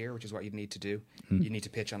 ads in a year, which is what you'd need to do, you need to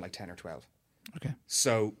pitch on like 10 or 12. Okay.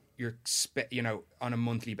 So you're on a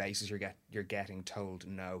monthly basis you're getting told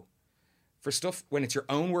no. For stuff when it's your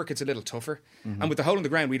own work, it's a little tougher. And with The Hole in the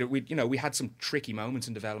Ground, we had some tricky moments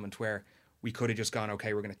in development where we could have just gone,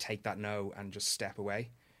 okay, we're going to take that no and just step away.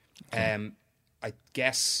 Okay. I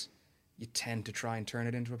guess you tend to try and turn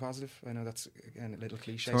it into a positive. I know that's again a little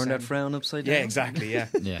cliche. Turn that frown upside down. Yeah, exactly. Yeah.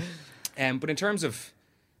 Yeah. But in terms of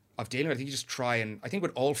dealing with it, I think you just try and I think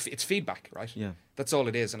with it's feedback, right? Yeah. That's all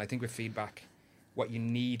it is. And I think with feedback, what you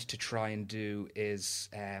need to try and do is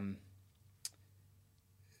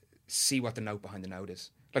see what the note behind the note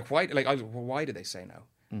is. Like why do they say no?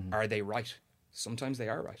 Are they right? Sometimes they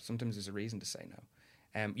are right. Sometimes there's a reason to say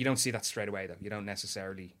no. You don't see that straight away though. You don't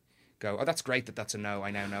necessarily go, "Oh, that's great that that's a no.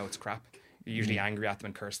 I now know it's crap." You're usually angry at them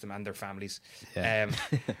and curse them and their families. Yeah.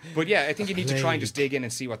 But yeah, I think you need to try and just dig in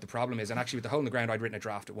and see what the problem is. And actually with The Hole in the Ground, I'd written a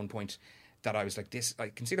draft at one point that I was like, I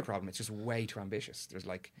can see the problem. It's just way too ambitious. There's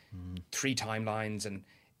like 3 timelines and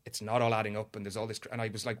it's not all adding up and there's all this. And I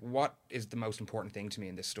was like, what is the most important thing to me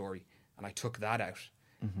in this story? And I took that out.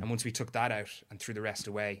 And once we took that out and threw the rest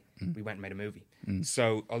away, we went and made a movie.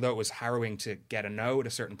 So although it was harrowing to get a no at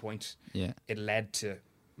a certain point, it led to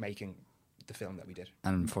making the film that we did,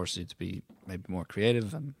 and forced you to be maybe more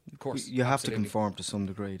creative. And of course, you have to conform to some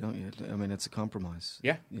degree, don't you? I mean, it's a compromise.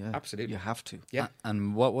 Yeah, absolutely. You have to. Yeah.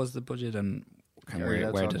 And what was the budget, and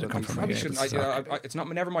where did it come from? It's not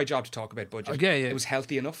never my job to talk about budget. Yeah. It was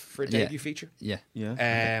healthy enough for a debut feature. Yeah.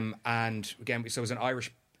 And again, so it was an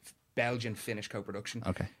Irish, Belgian, Finnish co-production.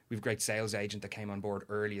 Okay. We've a great sales agent that came on board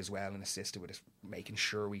early as well and assisted with us, making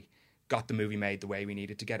sure we got the movie made the way we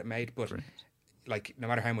needed to get it made. But like, no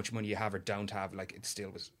matter how much money you have or don't have, like, it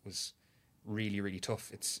still was really, really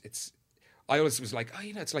tough. It's I always was like, oh,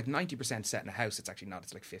 it's like 90% set in a house. It's actually not.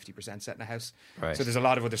 It's like 50% set in a house. Right. So there's a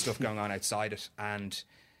lot of other stuff going on outside it. And,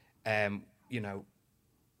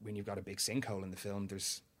 when you've got a big sinkhole in the film,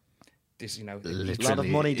 there's this, a lot of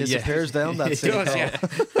money disappears down that sinkhole. It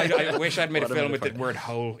does, yeah. I wish I'd made a film with the word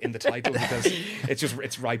 "hole" in the title because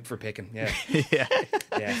it's ripe for picking. Yeah,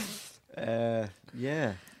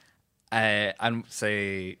 yeah. And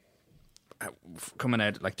say, coming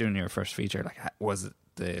out, like doing your first feature, like was it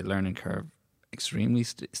the learning curve extremely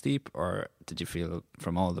steep, or did you feel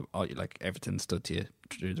from like everything stood to you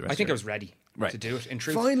through the rest? I think I was ready to do it. In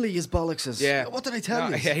truth, finally, his bollocks. Yeah. What did I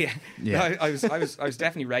tell you? Yeah. Yeah. No, I was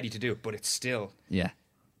definitely ready to do it, but it's still. Yeah.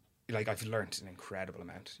 Like I've learned an incredible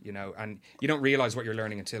amount, and you don't realize what you're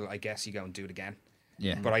learning until I guess you go and do it again.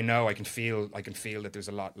 Yeah. But I know I can feel that there's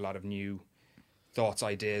a lot of new thoughts,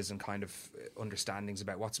 ideas, and kind of understandings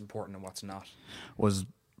about what's important and what's not. Was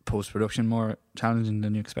post-production more challenging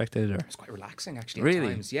than you expected, or? It was quite relaxing, actually, really?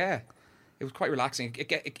 at times. Yeah, it was quite relaxing.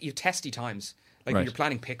 You have testy times, like when Right. you're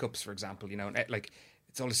planning pickups, for example, and like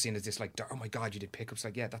it's always seen as this like, oh my God, you did pickups.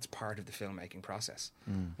 Like, yeah, that's part of the filmmaking process.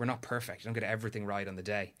 We're not perfect. You don't get everything right on the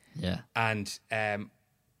day. Yeah. And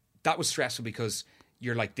that was stressful because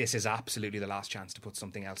you're like, this is absolutely the last chance to put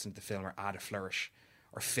something else into the film or add a flourish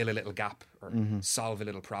or fill a little gap or solve a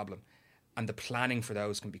little problem. And the planning for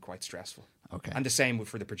those can be quite stressful. Okay. And the same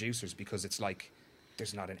for the producers, because it's like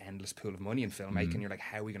there's not an endless pool of money in filmmaking. You're like,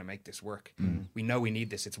 how are we going to make this work? We know we need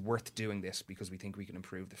this. It's worth doing this because we think we can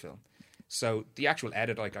improve the film. So the actual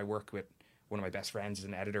edit, like I work with one of my best friends is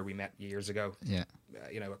an editor we met years ago. Yeah.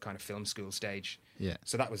 A kind of film school stage. Yeah.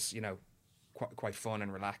 So that was, quite fun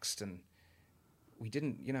and relaxed, and we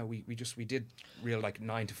didn't, we did real like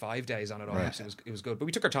 9 to 5 days on it all. Right. So it was good, but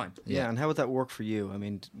we took our time. Yeah, and how would that work for you? I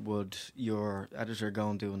mean, would your editor go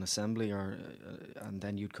and do an assembly, or and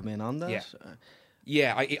then you'd come in on that? Yeah.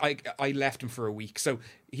 Yeah, I left him for a week, so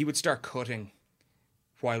he would start cutting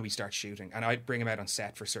while we start shooting, and I'd bring him out on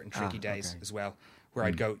set for certain tricky days as well, where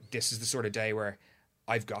I'd go, this is the sort of day where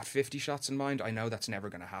I've got 50 shots in mind. I know that's never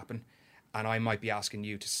going to happen, and I might be asking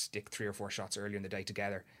you to stick 3 or 4 shots earlier in the day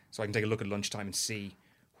together, so I can take a look at lunchtime and see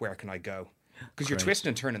where can I go, because you're twisting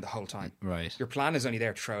and turning the whole time. Right. Your plan is only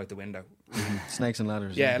there to throw out the window. Snakes and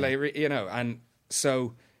ladders. Yeah, and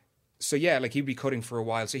so yeah, like he'd be cutting for a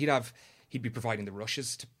while, so he'd be providing the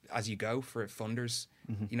rushes as you go for funders,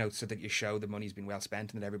 so that you show the money's been well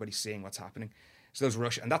spent and that everybody's seeing what's happening. So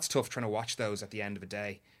those and that's tough trying to watch those at the end of a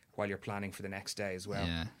day while you're planning for the next day as well.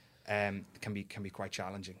 Yeah. Can be quite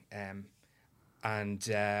challenging. And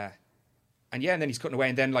then he's cutting away,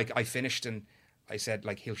 and then like I finished, and I said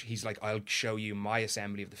like he's like, I'll show you my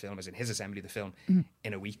assembly of the film, as in his assembly of the film,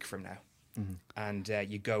 in a week from now. And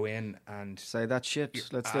you go in and say that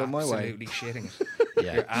shit. Let's do it my way. Absolutely shitting it.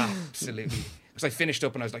 Yeah. You're absolutely, because I finished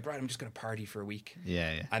up and I was like, right, I'm just going to party for a week.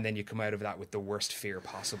 Yeah. And then you come out of that with the worst fear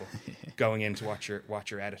possible, going in to watch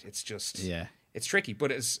your edit. It's just it's tricky.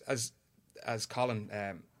 But as Colin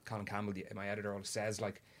Campbell, my editor, always says,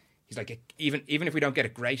 like, he's like, even if we don't get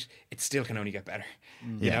it great, it still can only get better.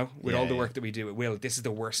 With all the work that we do, it will. This is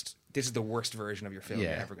the worst version of your film you're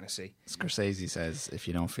ever going to see. Scorsese says if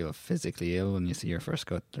you don't feel physically ill when you see your first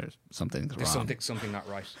cut, there's something not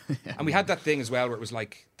right. And we had that thing as well where it was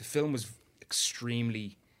like the film was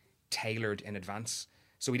extremely tailored in advance,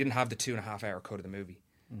 so we didn't have the 2.5 hour cut of the movie.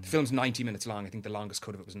 The film's 90 minutes long. I think the longest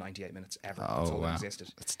cut of it was 98 minutes ever. That's all that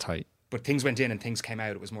existed. It's tight. But things went in and things came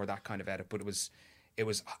out. It was more that kind of edit, but it was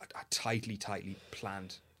a tightly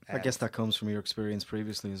planned. I guess that comes from your experience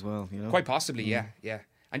previously as well, Quite possibly, yeah.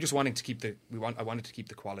 And just wanting to keep I wanted to keep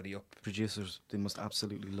the quality up. Producers, they must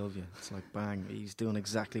absolutely love you. It's like, bang, he's doing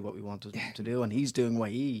exactly what we wanted him to do, and he's doing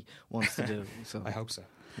what he wants to do. So I hope so.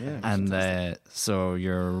 Yeah. And so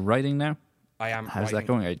you're writing now? I am. How's writing. that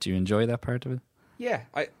going? Do you enjoy that part of it? Yeah,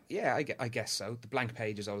 I guess so. The blank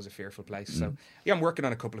page is always a fearful place. So yeah, I'm working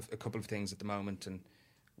on a couple of things at the moment, and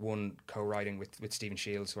one co-writing with Stephen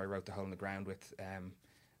Shields, who I wrote The Hole in the Ground with,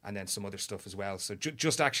 and then some other stuff as well. So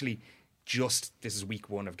just this is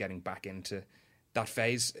week 1 of getting back into that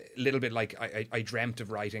phase. A little bit like I dreamt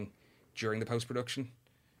of writing during the post-production.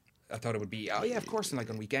 I thought it would be, oh yeah, of course, and like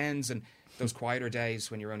on weekends and those quieter days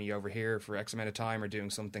when you're only over here for X amount of time or doing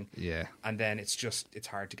something. Yeah. And then it's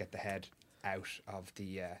hard to get the head out of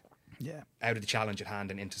the challenge at hand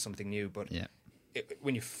and into something new. But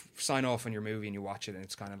when you sign off on your movie and you watch it and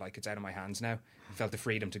it's kind of like, it's out of my hands now, I felt the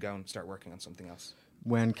freedom to go and start working on something else.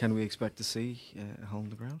 When can we expect to see Hole in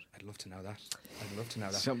the Ground? I'd love to know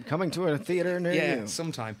that. So, coming to a theatre near you. Yeah,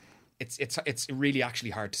 sometime. It's really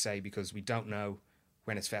actually hard to say because we don't know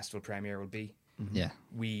when its festival premiere will be. Yeah.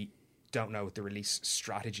 We don't know what the release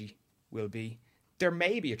strategy will be. There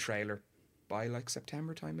may be a trailer by like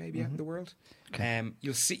September time, maybe out in the world.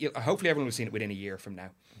 You'll see. Hopefully, everyone will have seen it within a year from now.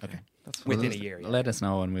 Okay. That's Within a year. Yeah. Let us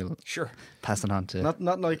know and we'll Pass it on to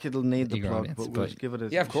not like it'll need the eager plug, audience, but we'll but- give it a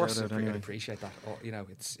Yeah, of course. shout out I anyway. appreciate that. You know,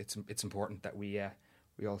 it's important that we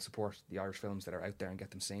all support the Irish films that are out there and get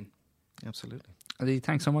them seen. Absolutely. Lee,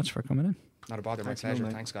 thanks so much for coming in. Not a bother. Thanks a My pleasure.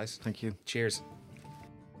 million, mate. Thanks, guys. Thank you. Cheers.